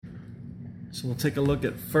So we'll take a look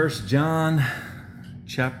at 1 John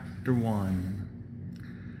chapter 1.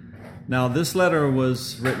 Now this letter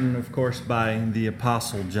was written, of course, by the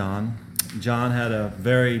Apostle John. John had a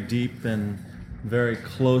very deep and very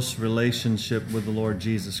close relationship with the Lord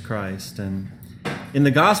Jesus Christ. And in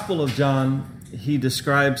the Gospel of John, he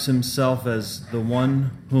describes himself as the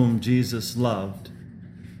one whom Jesus loved.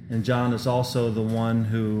 And John is also the one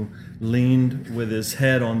who leaned with his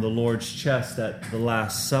head on the Lord's chest at the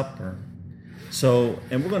Last Supper. So,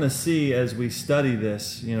 and we're going to see as we study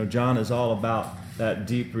this, John is all about that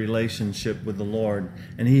deep relationship with the Lord.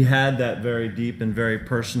 And he had that very deep and very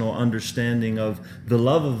personal understanding of the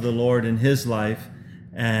love of the Lord in his life.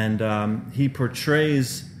 And he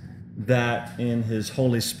portrays that in his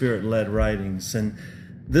Holy Spirit-led writings. And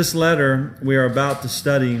this letter we are about to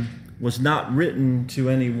study was not written to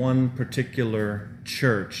any one particular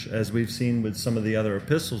church, as we've seen with some of the other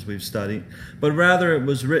epistles we've studied, but rather it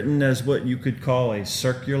was written as what you could call a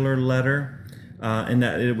circular letter, in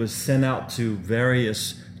that it was sent out to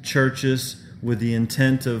various churches with the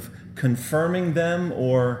intent of confirming them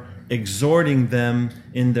or exhorting them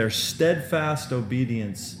in their steadfast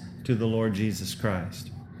obedience to the Lord Jesus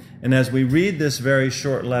Christ. And as we read this very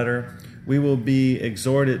short letter, we will be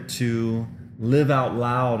exhorted to live out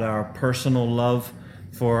loud our personal love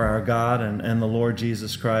for our God and the Lord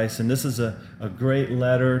Jesus Christ. And this is a great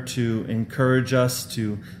letter to encourage us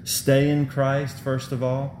to stay in Christ, first of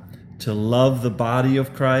all, to love the body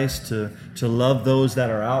of Christ, to love those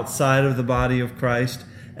that are outside of the body of Christ,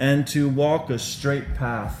 and to walk a straight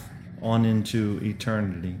path on into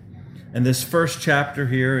eternity. And this first chapter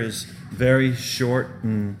here is very short,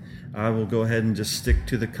 and I will go ahead and just stick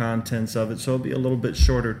to the contents of it. So it'll be a little bit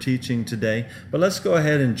shorter teaching today. But let's go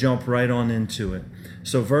ahead and jump right on into it.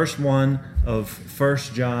 So verse 1 of 1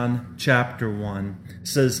 John chapter 1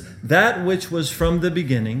 says, "That which was from the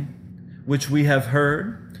beginning, which we have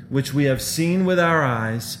heard, which we have seen with our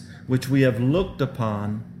eyes, which we have looked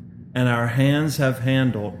upon, and our hands have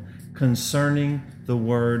handled, concerning the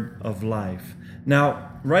word of life."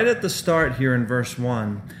 Now, right at the start here in verse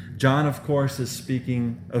 1, John, of course, is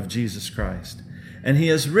speaking of Jesus Christ. And he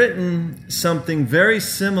has written something very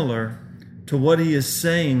similar to what he is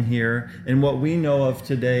saying here in what we know of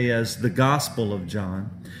today as the Gospel of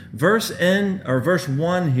John. Verse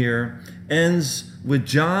 1 here ends with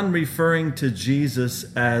John referring to Jesus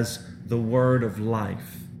as the Word of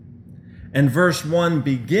Life. And verse 1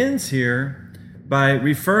 begins here by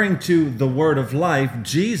referring to the Word of Life,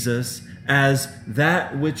 Jesus, as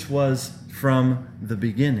that which was from the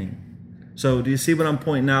beginning. So do you see what I'm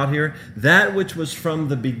pointing out here? That which was from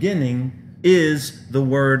the beginning is the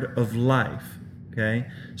word of life. Okay?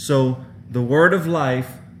 So the word of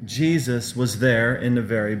life, Jesus, was there in the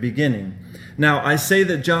very beginning. Now, I say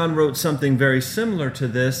that John wrote something very similar to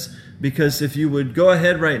this because if you would go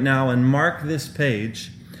ahead right now and mark this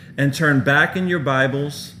page and turn back in your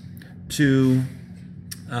Bibles to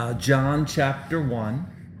John chapter 1.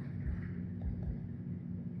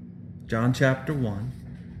 John chapter 1.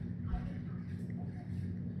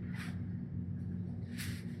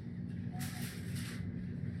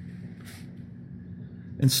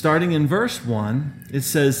 And starting in verse 1, it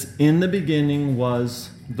says, "In the beginning was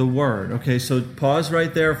the Word." Okay, so pause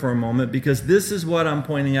right there for a moment, because this is what I'm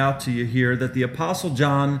pointing out to you here, that the Apostle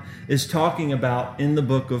John is talking about in the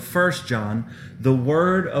book of 1 John. The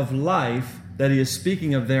Word of life that he is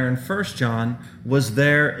speaking of there in 1 John was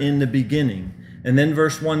there in the beginning. And then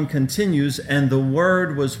verse 1 continues, "And the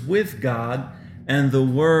Word was with God, and the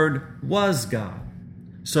Word was God."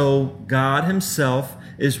 So God himself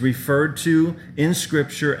is referred to in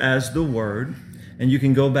Scripture as the Word. And you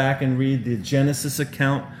can go back and read the Genesis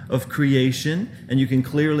account of creation, and you can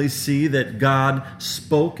clearly see that God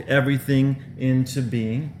spoke everything into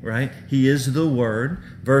being, right? He is the Word.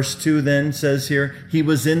 Verse 2 then says here, "He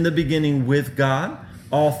was in the beginning with God.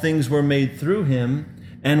 All things were made through him,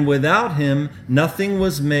 and without him nothing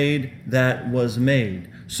was made that was made."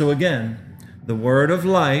 So again, the word of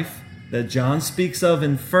life that John speaks of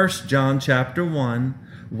in 1 John chapter 1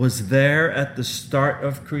 was there at the start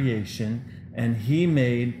of creation, and he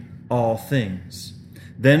made all things.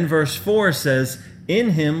 Then verse 4 says,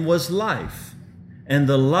 "In him was life, and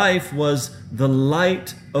the life was the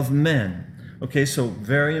light of men." Okay, so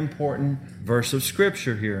very important verse of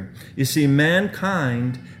Scripture here. You see,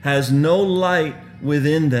 mankind has no light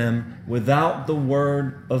within them without the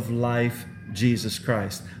word of life, Jesus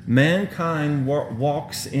Christ. Mankind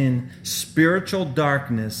walks in spiritual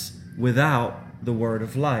darkness without the word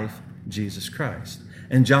of life, Jesus Christ.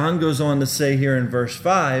 And John goes on to say here in verse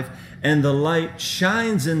 5, "And the light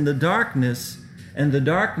shines in the darkness, and the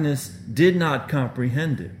darkness did not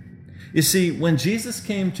comprehend it." You see, when Jesus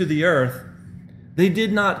came to the earth, they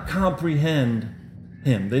did not comprehend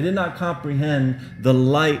him. They did not comprehend the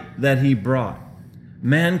light that he brought.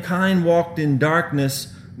 Mankind walked in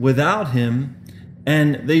darkness without him,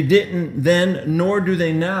 and they didn't then, nor do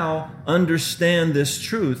they now, understand this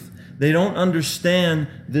truth. They don't understand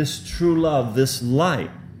this true love, this light.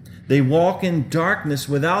 They walk in darkness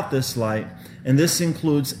without this light, and this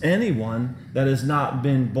includes anyone that has not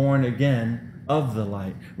been born again of the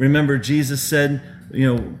light. Remember, Jesus said,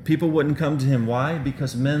 people wouldn't come to him. Why?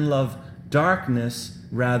 Because men love darkness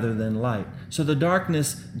rather than light. So the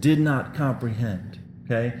darkness did not comprehend.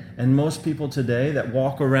 Okay? And most people today that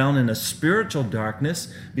walk around in a spiritual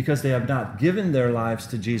darkness because they have not given their lives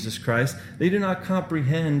to Jesus Christ, they do not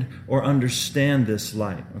comprehend or understand this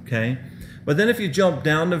light. Okay? But then if you jump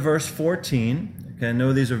down to verse 14, okay, I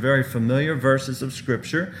know these are very familiar verses of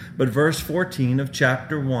Scripture, but verse 14 of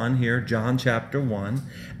chapter 1 here, John chapter 1,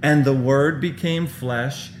 and the Word became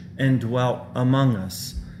flesh and dwelt among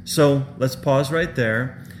us. So let's pause right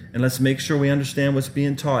there and let's make sure we understand what's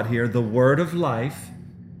being taught here. The Word of life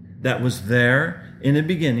that was there in the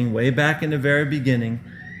beginning, way back in the very beginning,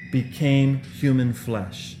 became human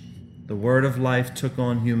flesh. The Word of life took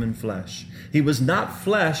on human flesh. He was not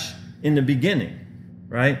flesh in the beginning,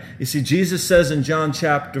 right? You see, Jesus says in John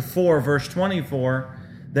chapter 4, verse 24,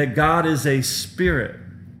 that God is a spirit,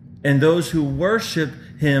 and those who worship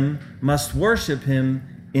him must worship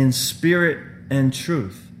him in spirit and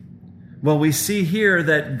truth. Well, we see here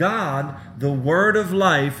that God, the Word of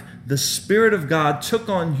life, the Spirit of God, took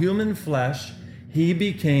on human flesh. He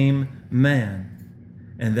became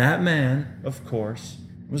man. And that man, of course,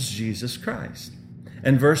 was Jesus Christ.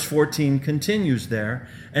 And verse 14 continues there,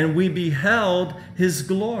 and we beheld his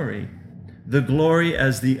glory, the glory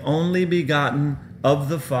as the only begotten of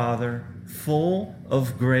the Father, full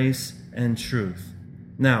of grace and truth.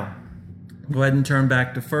 Now, go ahead and turn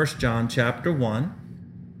back to 1 John chapter 1.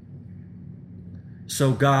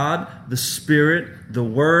 So God, the Spirit, the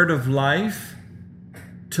Word of life,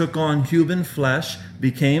 took on human flesh,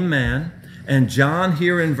 became man. And John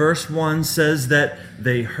here in verse 1 says that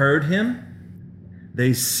they heard him,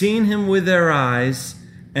 they seen him with their eyes,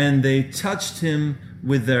 and they touched him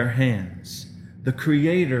with their hands. The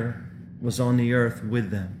Creator was on the earth with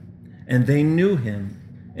them, and they knew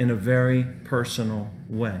him in a very personal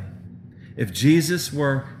way. If Jesus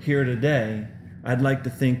were here today, I'd like to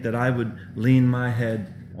think that I would lean my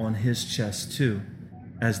head on his chest too,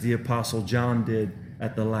 as the Apostle John did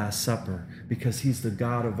at the Last Supper, because he's the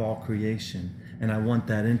God of all creation. And I want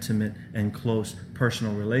that intimate and close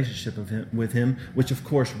personal relationship with him, which of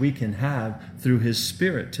course we can have through his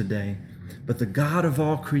Spirit today. But the God of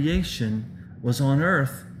all creation was on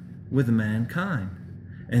earth with mankind.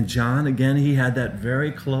 And John, again, he had that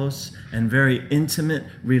very close and very intimate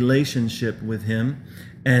relationship with him.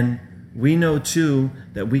 And we know, too,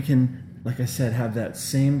 that we can, like I said, have that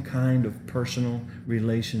same kind of personal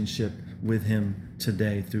relationship with him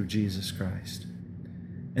today through Jesus Christ.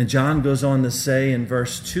 And John goes on to say in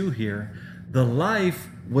verse 2 here, the life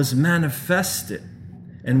was manifested,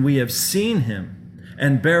 and we have seen him,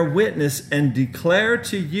 and bear witness and declare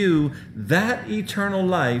to you that eternal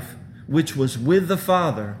life which was with the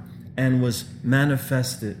Father and was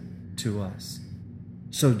manifested to us.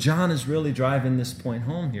 So John is really driving this point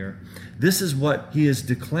home here. This is what he is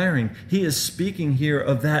declaring. He is speaking here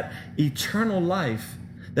of that eternal life.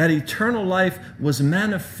 That eternal life was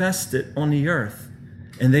manifested on the earth,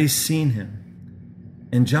 and they seen him.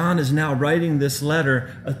 And John is now writing this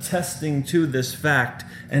letter attesting to this fact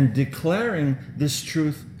and declaring this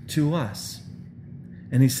truth to us.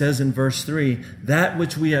 And he says in verse 3, that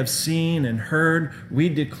which we have seen and heard, we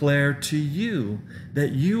declare to you,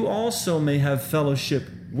 that you also may have fellowship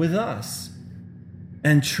with us.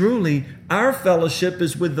 And truly, our fellowship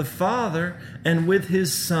is with the Father and with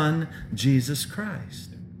his Son, Jesus Christ.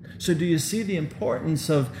 So do you see the importance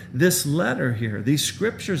of this letter here, these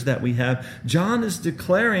scriptures that we have? John is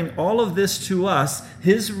declaring all of this to us,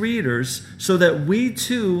 his readers, so that we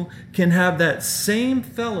too can have that same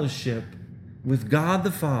fellowship with God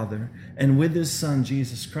the Father and with his Son,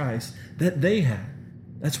 Jesus Christ, that they had.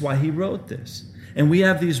 That's why he wrote this. And we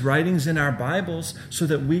have these writings in our Bibles so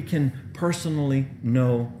that we can personally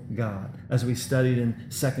know God. As we studied in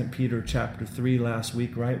 2 Peter chapter 3 last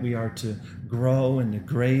week, right? We are to grow in the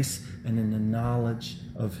grace and in the knowledge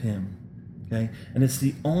of him. Okay? And it's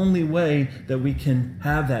the only way that we can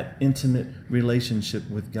have that intimate relationship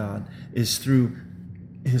with God is through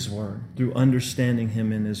his word, through understanding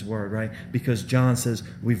him in his word, right? Because John says,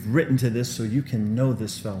 we've written to this so you can know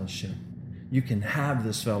this fellowship. you can have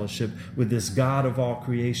this fellowship with this God of all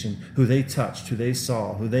creation, who they touched, who they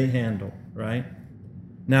saw, who they handled, right?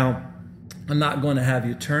 Now, I'm not going to have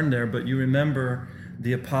you turn there, but you remember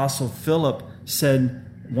the Apostle Philip said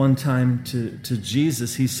one time to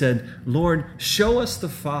Jesus, he said, Lord, show us the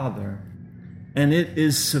Father, and it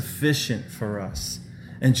is sufficient for us.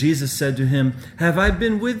 And Jesus said to him, have I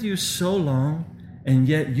been with you so long, and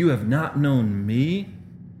yet you have not known me,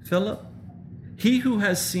 Philip? He who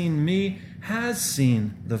has seen me has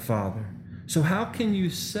seen the Father. So how can you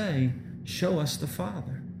say, show us the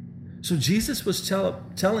Father? So Jesus was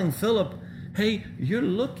telling Philip, hey, you're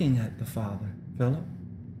looking at the Father, Philip.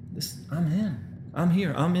 I'm him. I'm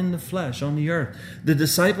here. I'm in the flesh, on the earth. The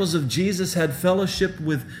disciples of Jesus had fellowship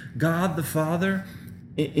with God the Father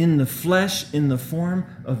in the flesh, in the form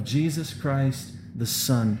of Jesus Christ, the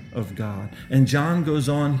Son of God. And John goes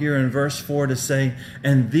on here in verse 4 to say,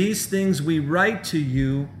 and these things we write to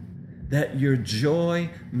you that your joy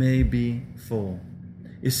may be full.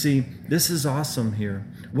 You see, this is awesome here.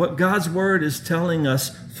 What God's Word is telling us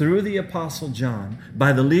through the Apostle John,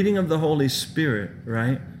 by the leading of the Holy Spirit,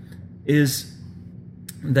 right, is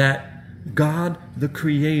that God, the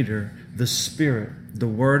Creator, the Spirit, the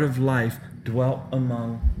Word of life, dwelt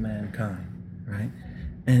among mankind, right?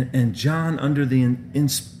 And John, under the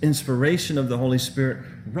inspiration of the Holy Spirit,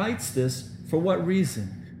 writes this for what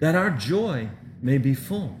reason? That our joy may be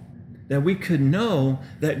full. That we could know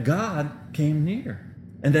that God came near.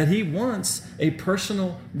 And that He wants a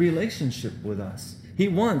personal relationship with us. He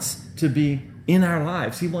wants to be in our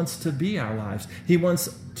lives. He wants to be our lives. He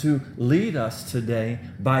wants to lead us today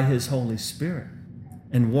by His Holy Spirit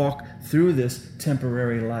and walk through this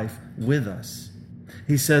temporary life with us.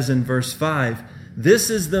 He says in verse 5, this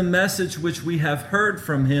is the message which we have heard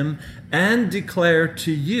from Him and declare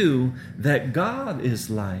to you, that God is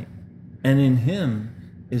light, and in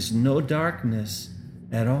Him is no darkness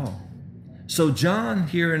at all. So John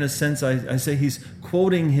here, in a sense, I say he's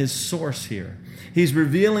quoting his source here. He's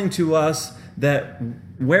revealing to us that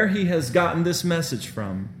where he has gotten this message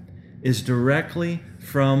from is directly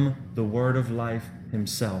from the Word of life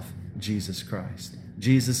Himself, Jesus Christ.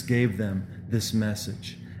 Jesus gave them this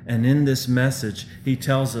message. And in this message, He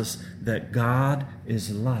tells us that God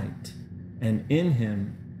is light, and in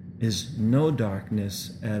Him is no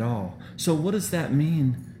darkness at all. So what does that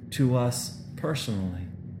mean to us personally?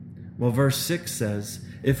 Well, verse 6 says,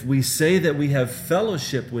 if we say that we have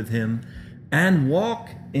fellowship with Him and walk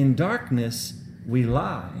in darkness, we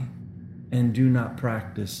lie and do not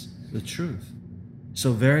practice the truth.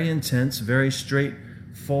 So very intense, very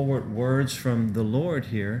straightforward words from the Lord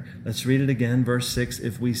here. Let's read it again, verse 6.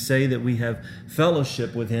 If we say that we have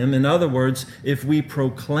fellowship with Him, in other words, if we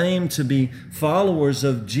proclaim to be followers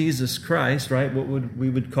of Jesus Christ, right, what we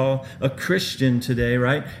would call a Christian today,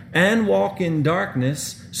 right, and walk in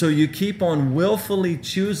darkness, so you keep on willfully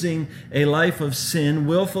choosing a life of sin,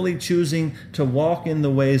 willfully choosing to walk in the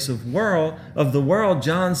ways of the world,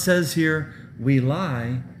 John says here, we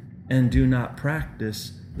lie and do not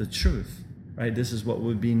practice the truth. Right? This is what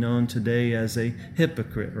would be known today as a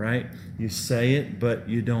hypocrite, right? You say it, but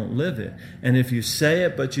you don't live it. And if you say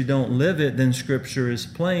it, but you don't live it, then Scripture is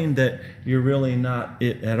plain that you're really not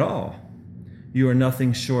it at all. You are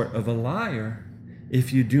nothing short of a liar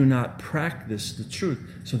if you do not practice the truth.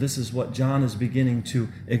 So this is what John is beginning to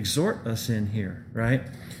exhort us in here, right?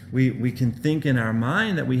 We can think in our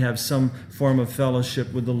mind that we have some form of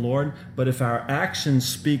fellowship with the Lord, but if our actions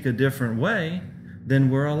speak a different way, then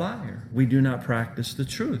we're a liar. We do not practice the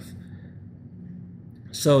truth.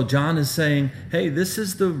 So John is saying, hey, this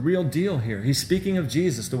is the real deal here. He's speaking of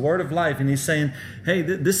Jesus, the Word of life, and he's saying, hey,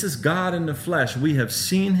 this is God in the flesh. We have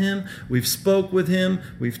seen Him, we've spoke with Him,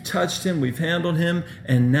 we've touched Him, we've handled Him,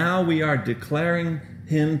 and now we are declaring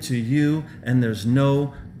Him to you, and there's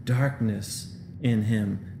no darkness in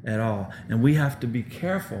Him at all. And we have to be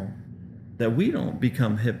careful that we don't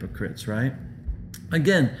become hypocrites, right?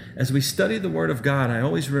 Again, as we study the Word of God, I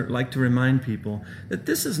always like to remind people that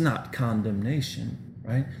this is not condemnation,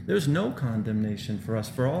 right? There's no condemnation for us,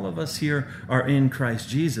 for all of us here are in Christ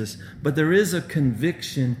Jesus, but there is a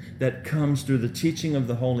conviction that comes through the teaching of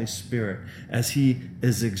the Holy Spirit as He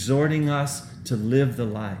is exhorting us to live the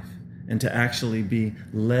life and to actually be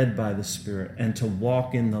led by the Spirit and to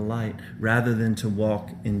walk in the light rather than to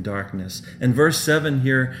walk in darkness. And verse 7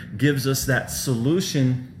 here gives us that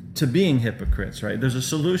solution to being hypocrites, right? There's a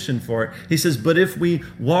solution for it. He says, but if we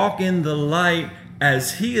walk in the light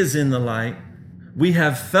as He is in the light, we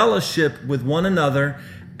have fellowship with one another,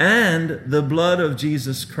 and the blood of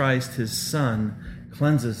Jesus Christ, His Son,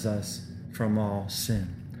 cleanses us from all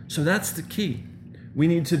sin. So that's the key. We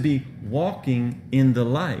need to be walking in the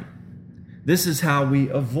light. This is how we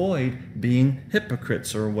avoid being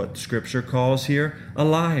hypocrites, or what Scripture calls here a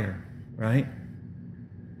liar, right?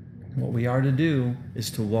 What we are to do is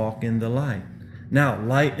to walk in the light. Now,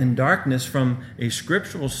 light and darkness from a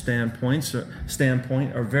scriptural standpoint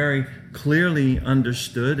are very clearly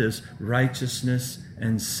understood as righteousness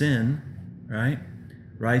and sin, right?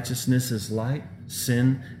 Righteousness is light,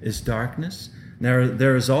 sin is darkness. Now,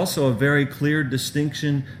 there is also a very clear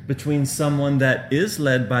distinction between someone that is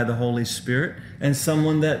led by the Holy Spirit and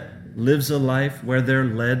someone that lives a life where they're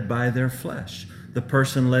led by their flesh. The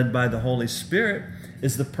person led by the Holy Spirit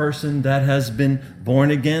is the person that has been born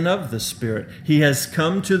again of the Spirit. He has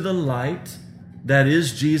come to the light that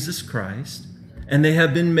is Jesus Christ, and they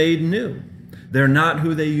have been made new. They're not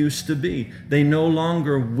who they used to be. They no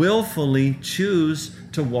longer willfully choose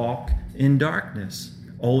to walk in darkness.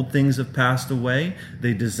 Old things have passed away.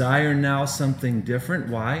 They desire now something different.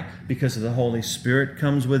 Why? Because the Holy Spirit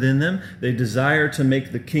comes within them. They desire to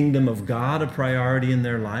make the kingdom of God a priority in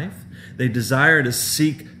their life. They desire to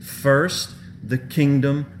seek first the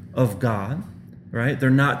kingdom of God, right?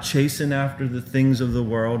 They're not chasing after the things of the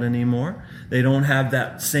world anymore. They don't have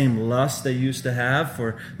that same lust they used to have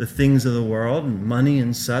for the things of the world and money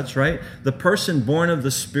and such, right? The person born of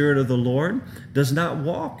the Spirit of the Lord does not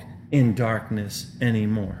walk in darkness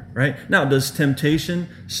anymore, right? Now, does temptation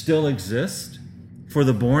still exist for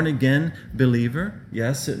the born-again believer?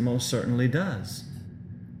 Yes, it most certainly does.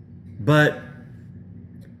 But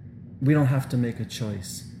we don't have to make a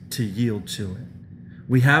choice to yield to it.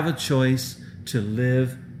 We have a choice to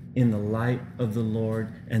live in the light of the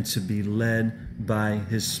Lord and to be led by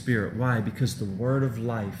His Spirit. Why? Because the word of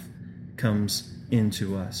life comes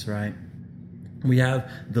into us, right? We have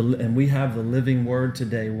the living word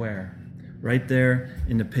today where? Right there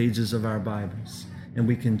in the pages of our Bibles. And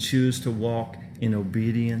we can choose to walk in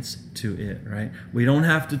obedience to it, right? We don't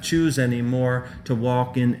have to choose anymore to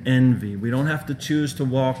walk in envy. We don't have to choose to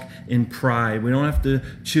walk in pride. We don't have to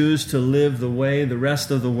choose to live the way the rest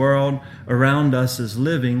of the world around us is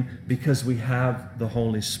living, because we have the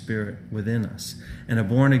Holy Spirit within us. And a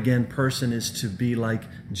born-again person is to be like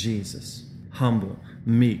Jesus, humble,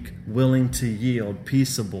 meek, willing to yield,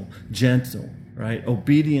 peaceable, gentle, right?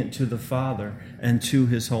 Obedient to the Father and to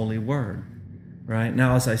His holy word. Right?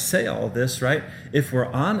 Now, as I say all this, right, if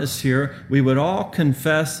we're honest here, we would all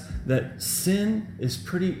confess that sin is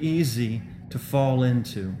pretty easy to fall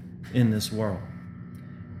into in this world.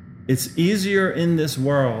 It's easier in this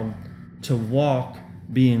world to walk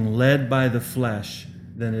being led by the flesh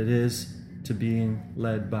than it is to being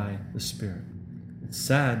led by the Spirit. It's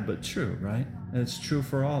sad, but true, right? And it's true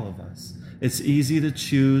for all of us. It's easy to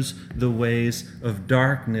choose the ways of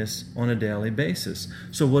darkness on a daily basis.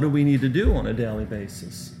 So what do we need to do on a daily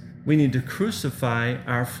basis? We need to crucify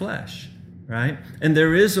our flesh, right? And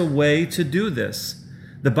there is a way to do this.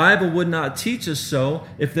 The Bible would not teach us so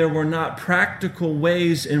if there were not practical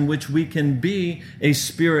ways in which we can be a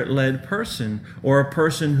Spirit-led person, or a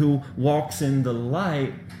person who walks in the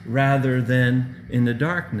light rather than in the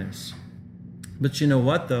darkness. But you know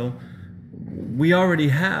what, though? We already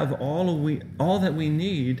have all that we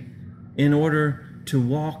need in order to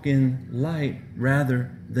walk in light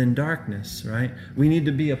rather than darkness, right? We need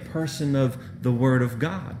to be a person of the Word of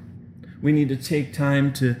God. We need to take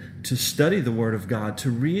time to study the Word of God, to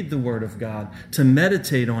read the Word of God, to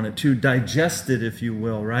meditate on it, to digest it, if you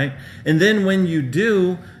will, right? And then when you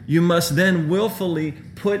do, you must then willfully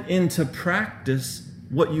put into practice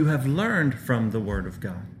what you have learned from the Word of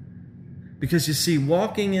God. Because you see,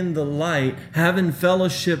 walking in the light, having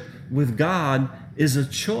fellowship with God is a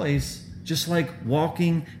choice, just like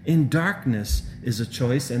walking in darkness is a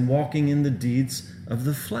choice, and walking in the deeds of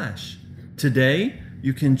the flesh. Today,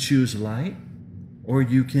 you can choose light, or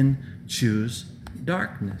you can choose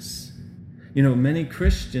darkness. You know, many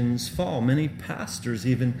Christians fall, many pastors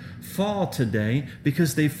even fall today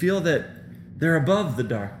because they feel that they're above the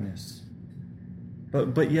darkness.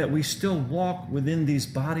 But yet we still walk within these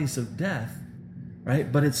bodies of death, right?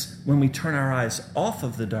 But it's when we turn our eyes off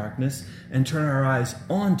of the darkness and turn our eyes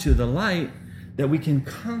onto the light that we can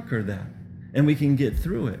conquer that and we can get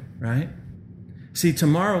through it, right? See,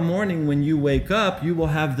 tomorrow morning when you wake up, you will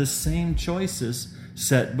have the same choices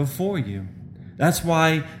set before you. That's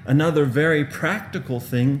why another very practical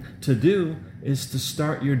thing to do is to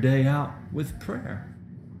start your day out with prayer.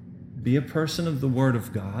 Be a person of the Word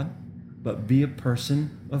of God, but be a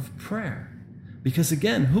person of prayer. Because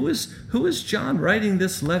again, who is John writing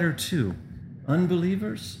this letter to?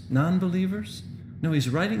 Unbelievers? Non-believers? No, he's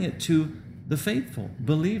writing it to the faithful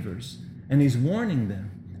believers. And he's warning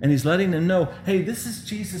them. And he's letting them know, hey, this is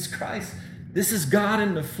Jesus Christ. This is God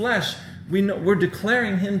in the flesh. We're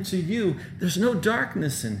declaring him to you. There's no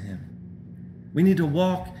darkness in him. We need to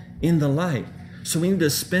walk in the light. So we need to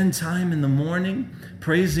spend time in the morning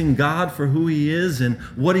praising God for who he is and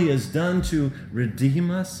what he has done to redeem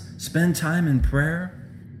us. Spend time in prayer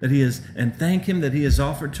and thank him that he has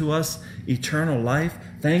offered to us eternal life.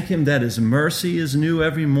 Thank him that his mercy is new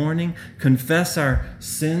every morning. Confess our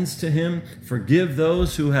sins to him. Forgive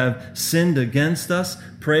those who have sinned against us.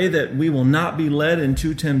 Pray that we will not be led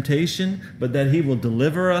into temptation, but that he will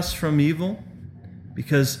deliver us from evil,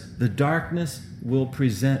 because the darkness will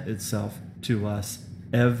present itself to us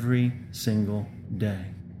every single day.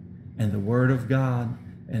 And the Word of God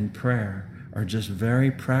and prayer are just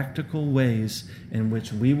very practical ways in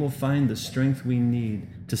which we will find the strength we need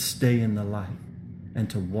to stay in the light and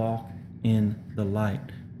to walk in the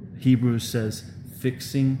light. Hebrews says,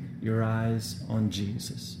 fixing your eyes on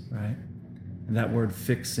Jesus, right? And that word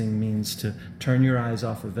fixing means to turn your eyes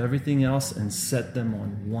off of everything else and set them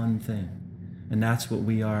on one thing. And that's what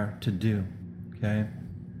we are to do, okay?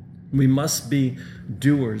 We must be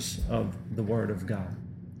doers of the Word of God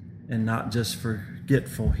and not just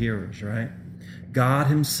forgetful hearers, right? God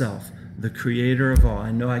himself, the creator of all.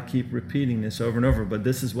 I know I keep repeating this over and over, but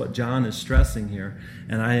this is what John is stressing here.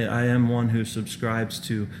 And I am one who subscribes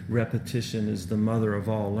to repetition is the mother of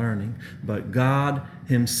all learning. But God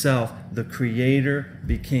himself, the creator,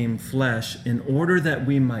 became flesh in order that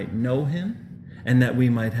we might know him, and that we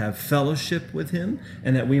might have fellowship with him,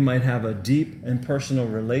 and that we might have a deep and personal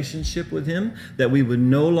relationship with him, that we would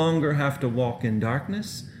no longer have to walk in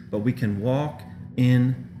darkness, but we can walk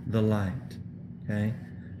in the light. Okay?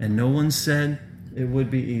 And no one said it would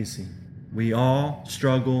be easy. We all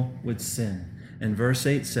struggle with sin. And verse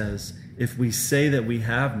 8 says, if we say that we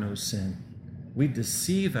have no sin, we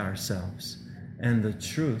deceive ourselves, and the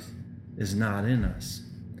truth is not in us.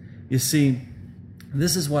 You see,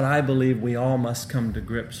 this is what I believe we all must come to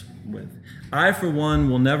grips with. I, for one,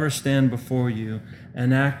 will never stand before you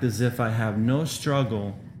and act as if I have no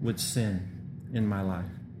struggle with sin in my life.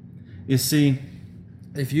 You see,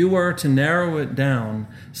 if you were to narrow it down,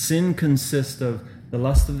 sin consists of the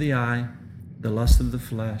lust of the eye, the lust of the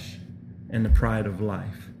flesh, and the pride of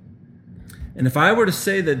life. And if I were to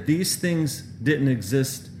say that these things didn't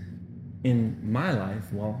exist in my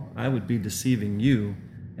life, well, I would be deceiving you,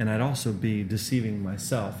 and I'd also be deceiving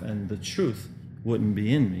myself, and the truth wouldn't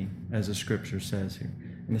be in me, as the scripture says here.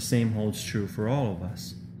 And the same holds true for all of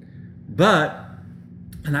us. But,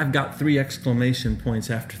 and I've got 3 exclamation points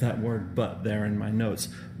after that word but there in my notes,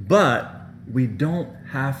 but we don't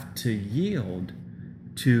have to yield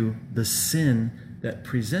to the sin that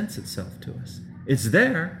presents itself to us. It's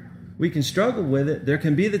there. We can struggle with it. There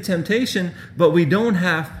can be the temptation, but we don't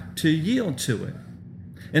have to yield to it.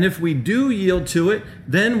 And if we do yield to it,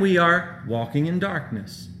 then we are walking in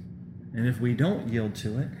darkness. And if we don't yield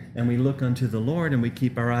to it, and we look unto the Lord and we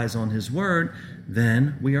keep our eyes on his word,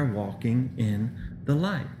 then we are walking in the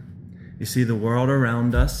light. You see, the world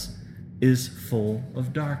around us is full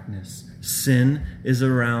of darkness. Sin is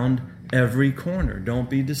around every corner. Don't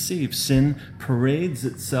be deceived. Sin parades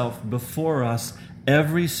itself before us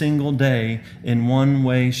every single day in one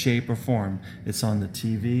way, shape, or form. It's on the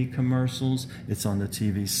TV commercials. It's on the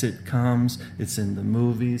TV sitcoms. It's in the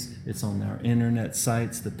movies. It's on our internet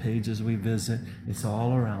sites, the pages we visit. It's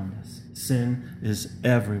all around us. Sin is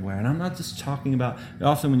everywhere. And I'm not just talking about,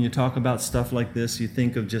 often when you talk about stuff like this, you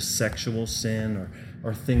think of just sexual sin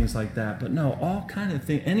or things like that. But no, all kind of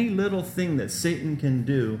thing, any little thing that Satan can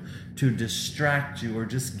do to distract you or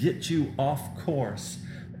just get you off course.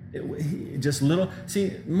 Just little.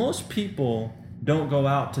 See, most people don't go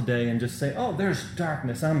out today and just say, "Oh, there's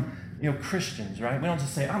darkness." Christians, right? We don't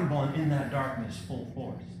just say, "I'm going in that darkness full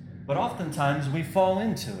force." But oftentimes we fall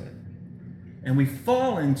into it, and we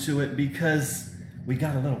fall into it because we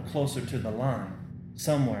got a little closer to the line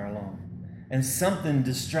somewhere along, and something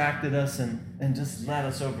distracted us and just led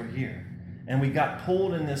us over here. And we got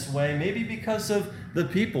pulled in this way, maybe because of the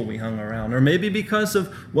people we hung around, or maybe because of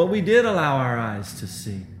what we did allow our eyes to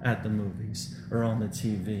see at the movies, or on the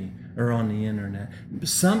TV, or on the internet.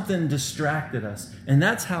 Something distracted us, and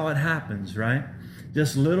that's how it happens, right?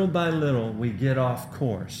 Just little by little, we get off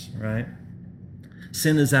course, right?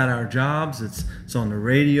 Sin is at our jobs, it's on the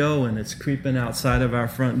radio, and it's creeping outside of our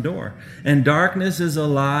front door. And darkness is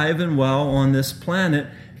alive and well on this planet,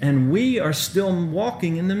 and we are still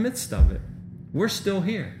walking in the midst of it. We're still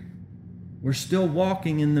here. We're still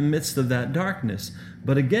walking in the midst of that darkness.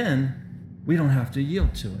 But again, we don't have to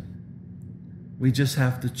yield to it. We just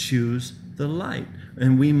have to choose the light.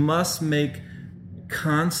 And we must make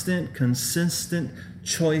constant, consistent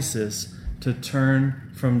choices to turn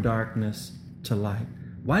from darkness to light.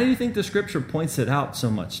 Why do you think the Scripture points it out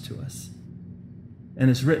so much to us? And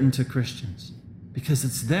it's written to Christians. Because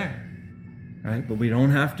it's there, right? But we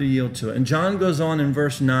don't have to yield to it. And John goes on in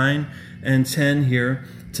verse 9 and 10 here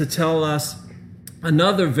to tell us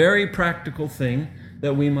another very practical thing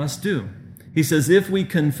that we must do. He says, if we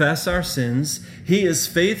confess our sins, he is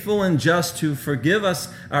faithful and just to forgive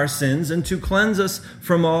us our sins and to cleanse us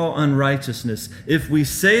from all unrighteousness. If we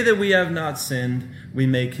say that we have not sinned, we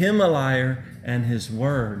make him a liar and his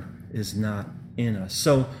word is not in us.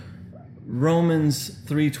 So Romans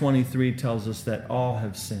 3:23 tells us that all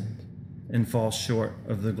have sinned and fall short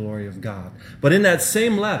of the glory of God. But in that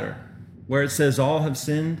same letter, where it says all have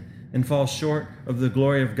sinned and fall short of the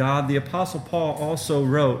glory of God, the Apostle Paul also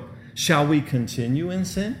wrote, shall we continue in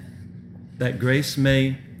sin, that grace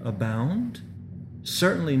may abound?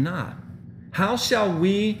 Certainly not. How shall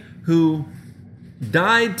we who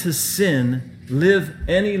died to sin live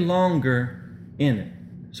any longer in it?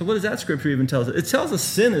 So what does that scripture even tell us? It tells us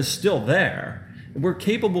sin is still there. We're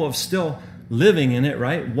capable of still living in it,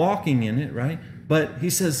 right? Walking in it, right? But he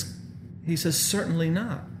says certainly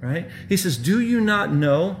not, right? He says, do you not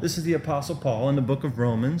know, this is the Apostle Paul in the book of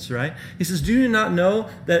Romans, right? He says, do you not know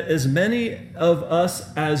that as many of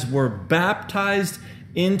us as were baptized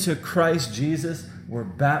into Christ Jesus were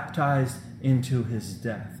baptized into his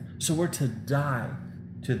death? So we're to die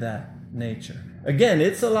to that nature. Again,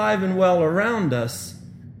 it's alive and well around us,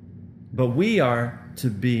 but we are to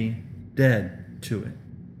be dead to it.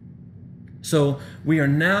 So we are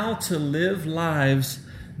now to live lives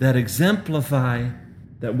that exemplify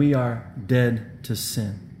that we are dead to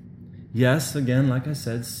sin. Yes, again, like I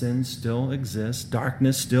said, sin still exists.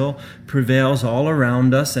 Darkness still prevails all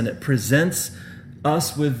around us, and it presents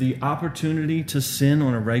us with the opportunity to sin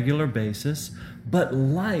on a regular basis. But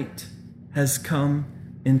light has come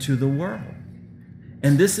into the world.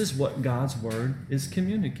 And this is what God's word is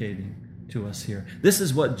communicating to us here. This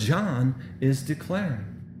is what John is declaring.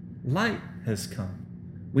 Light has come.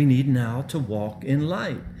 We need now to walk in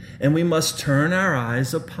light. And we must turn our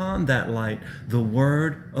eyes upon that light, the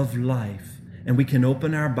word of life. And we can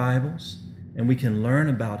open our Bibles and we can learn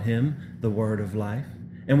about him, the word of life.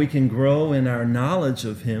 And we can grow in our knowledge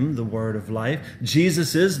of him, the word of life.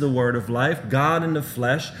 Jesus is the word of life, God in the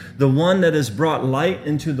flesh, the one that has brought light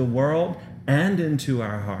into the world and into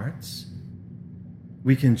our hearts.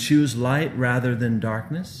 We can choose light rather than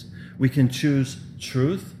darkness. We can choose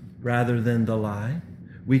truth rather than the lie.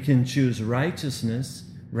 We can choose righteousness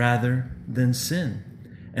rather than sin.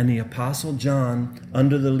 And the Apostle John,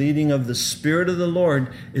 under the leading of the Spirit of the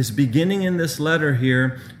Lord, is beginning in this letter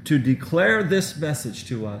here to declare this message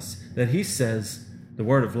to us that he says the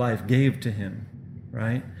word of life gave to him,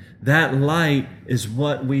 right? That light is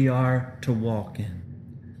what we are to walk in.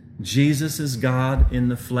 Jesus is God in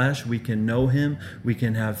the flesh. We can know him. We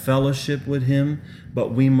can have fellowship with him,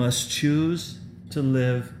 but we must choose to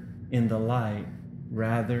live in the light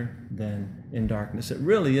rather than in darkness. It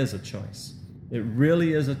really is a choice. It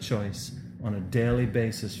really is a choice on a daily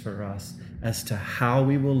basis for us as to how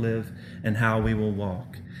we will live and how we will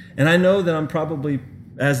walk. And I know that I'm probably,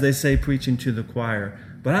 as they say, preaching to the choir,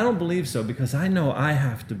 but I don't believe so, because I know I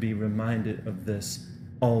have to be reminded of this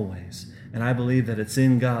always. And I believe that it's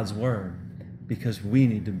in God's word because we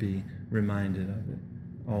need to be reminded of it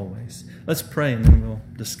always. Let's pray and then we'll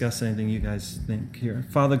discuss anything you guys think here.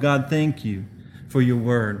 Father God, thank you for your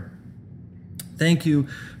word. Thank you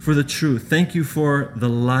for the truth. Thank you for the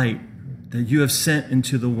light that you have sent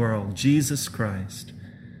into the world, Jesus Christ.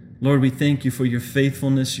 Lord, we thank you for your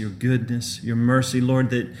faithfulness, your goodness, your mercy, Lord,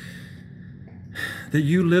 that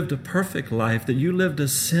you lived a perfect life, that you lived a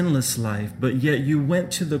sinless life, but yet you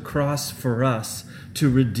went to the cross for us to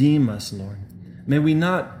redeem us, Lord. May we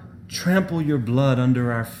not trample your blood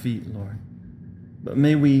under our feet, Lord, but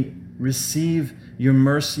may we receive your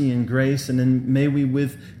mercy and grace, and then may we,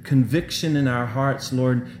 with conviction in our hearts,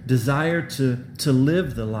 Lord, desire to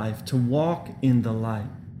live the life, to walk in the light,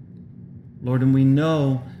 Lord. And we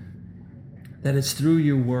know that it's through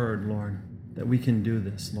your word, Lord, that we can do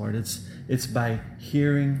this, Lord. It's by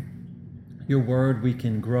hearing your word we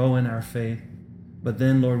can grow in our faith, but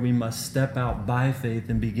then, Lord, we must step out by faith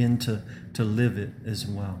and begin to live it as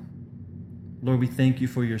well. Lord, we thank you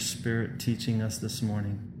for your Spirit teaching us this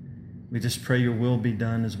morning. We just pray your will be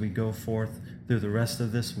done as we go forth through the rest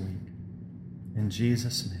of this week. In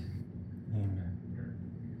Jesus' name, amen.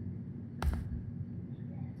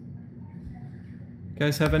 You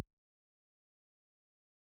guys have any